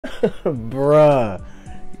Bruh.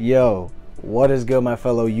 Yo, what is good, my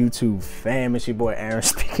fellow YouTube fam? It's your boy Aaron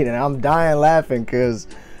speaking, and I'm dying laughing because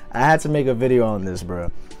I had to make a video on this,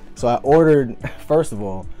 bro. So I ordered, first of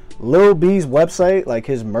all, Lil B's website, like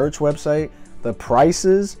his merch website, the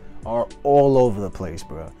prices are all over the place,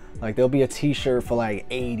 bro. Like there'll be a t-shirt for like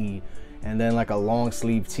 80 and then like a long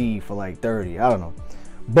sleeve tee for like 30. I don't know.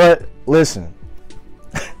 But listen,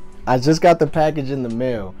 I just got the package in the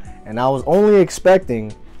mail and I was only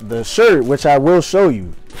expecting the shirt, which I will show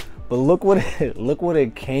you. But look what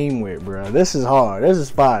it came with, bro. This is hard. This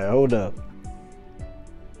is fire. Hold up.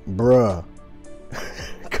 Bruh.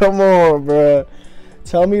 Come on, bruh.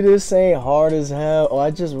 Tell me this ain't hard as hell. Oh,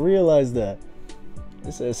 I just realized that.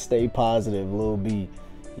 It says stay positive, Lil B.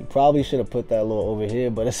 You probably should have put that little over here,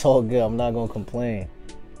 but it's all good. I'm not gonna complain.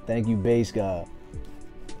 Thank you, Basedgod.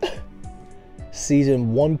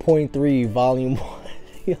 Season 1.3, Volume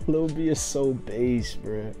 1. Lil B is so base,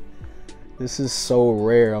 bruh. This is so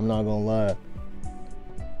rare, I'm not gonna lie.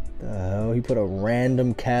 The hell? He put a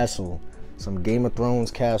random castle. Some Game of Thrones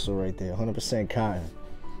castle right there. 100% cotton.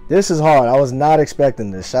 This is hard. I was not expecting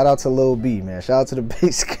this. Shout out to Lil B, man. Shout out to the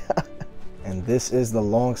Basedgod. And this is the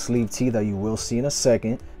long sleeve tee that you will see in a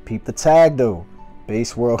second. Peep the tag though.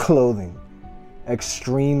 Base World Clothing.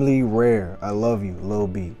 Extremely rare. I love you, Lil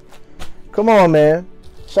B. Come on, man.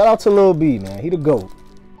 Shout out to Lil B, man. He the GOAT.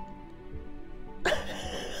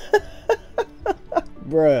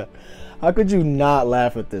 Bruh. How could you not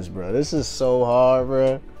laugh at this, bro? This is so hard,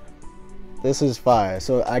 bro. This is fire.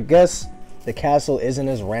 So I guess the castle isn't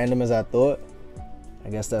as random as I thought. I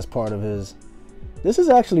guess that's part of his... This is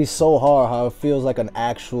actually so hard how it feels like an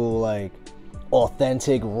actual, like,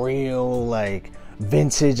 authentic, real, like,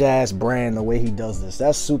 vintage ass brand the way he does this.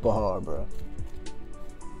 That's super hard, bro.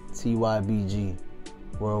 TYBG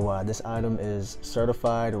worldwide. This item is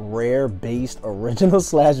certified rare based original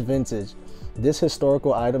 / vintage. This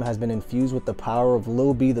historical item has been infused with the power of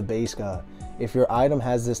Lil B the Basedgod. If your item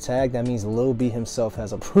has this tag, that means Lil B himself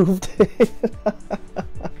has approved it.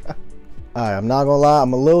 Alright, I'm not gonna lie,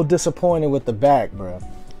 I'm a little disappointed with the back, bro.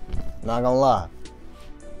 Not gonna lie.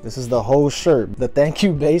 This is the whole shirt. The thank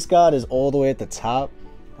you Basedgod is all the way at the top.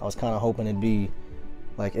 I was kind of hoping it'd be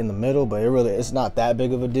like in the middle, but it's not that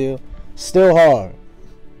big of a deal. Still hard.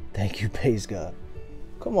 Thank you Basedgod.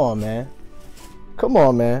 Come on, man. Come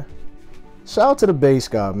on, man. Shout out to the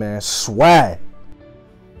Basedgod, man. Swag.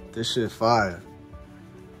 This shit fire.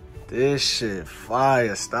 This shit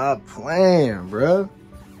fire. Stop playing, bro.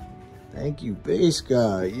 Thank you,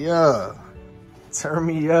 Basedgod. Yeah. Turn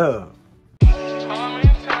me up.